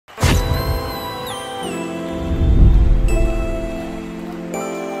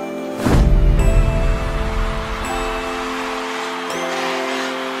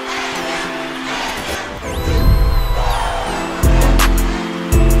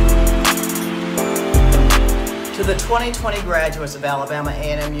To the 2020 graduates of Alabama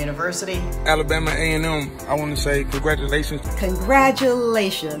A&M University. Alabama A&M, I want to say congratulations.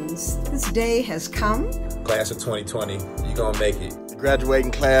 Congratulations. This day has come. Class of 2020, you're going to make it. Graduating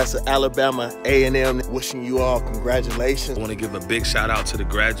class of Alabama A&M, wishing you all congratulations. I want to give a big shout out to the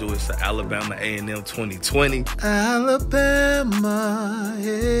graduates of Alabama A&M 2020. Alabama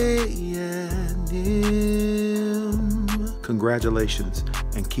A&M. Congratulations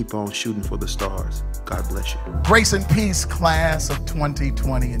and keep on shooting for the stars. God bless you. Grace and peace, class of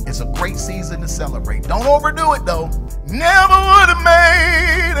 2020. It's a great season to celebrate. Don't overdo it though. Never would have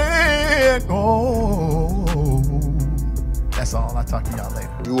made it. Oh. That's all. I'll talk to y'all later.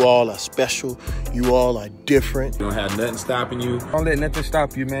 You all are special. You all are different. You don't have nothing stopping you. Don't let nothing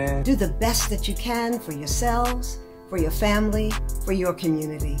stop you, man. Do the best that you can for yourselves, for your family, for your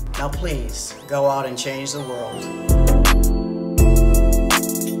community. Now please, go out and change the world.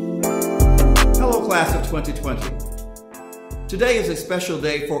 Hello, class of 2020. Today is a special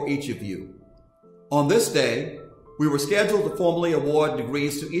day for each of you. On this day, we were scheduled to formally award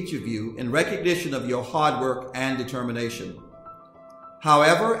degrees to each of you in recognition of your hard work and determination.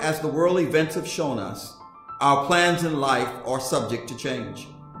 However, as the world events have shown us, our plans in life are subject to change.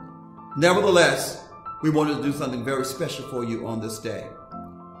 Nevertheless, we wanted to do something very special for you on this day.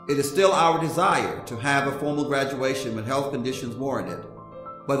 It is still our desire to have a formal graduation when health conditions warrant it.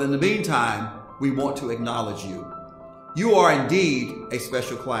 But in the meantime, we want to acknowledge you. You are indeed a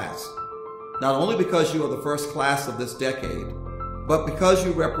special class, not only because you are the first class of this decade, but because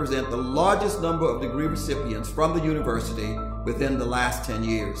you represent the largest number of degree recipients from the university within the last 10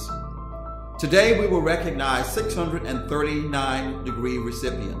 years. Today, we will recognize 639 degree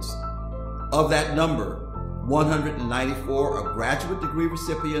recipients. Of that number, 194 are graduate degree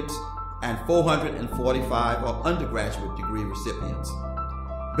recipients and 445 are undergraduate degree recipients.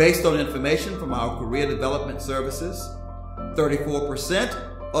 Based on information from our Career Development Services, 34%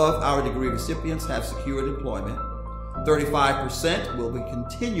 of our degree recipients have secured employment, 35% will be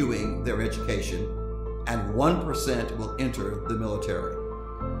continuing their education, and 1% will enter the military.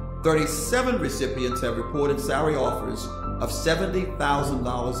 37 recipients have reported salary offers of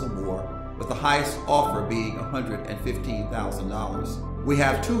 $70,000 or more, with the highest offer being $115,000. We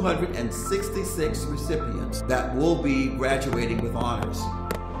have 266 recipients that will be graduating with honors.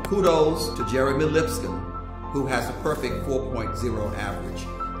 Kudos to Jeremy Lipscomb, who has a perfect 4.0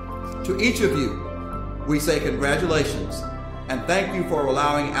 average. To each of you, we say congratulations and thank you for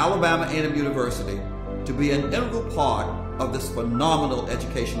allowing Alabama A&M University to be an integral part of this phenomenal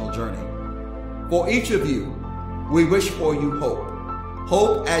educational journey. For each of you, we wish for you hope.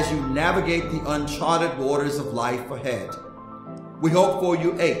 Hope as you navigate the uncharted waters of life ahead. We hope for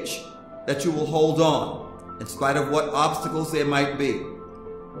you, H, that you will hold on in spite of what obstacles there might be.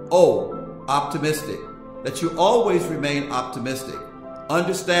 O, optimistic, that you always remain optimistic,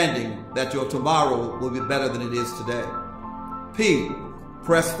 understanding that your tomorrow will be better than it is today. P,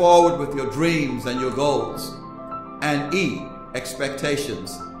 press forward with your dreams and your goals. And E,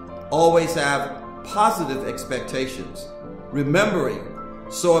 expectations. Always have positive expectations, remembering,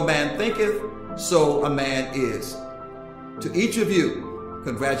 so a man thinketh, so a man is. To each of you,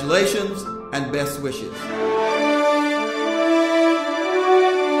 congratulations and best wishes.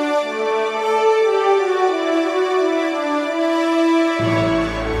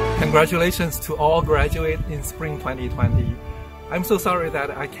 Congratulations to all graduates in spring 2020. I'm so sorry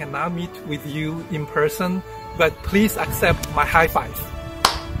that I cannot meet with you in person, but please accept my high five.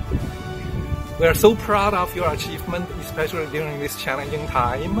 We are so proud of your achievement, especially during this challenging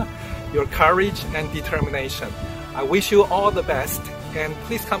time, your courage and determination. I wish you all the best, and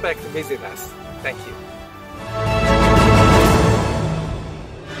please come back to visit us. Thank you.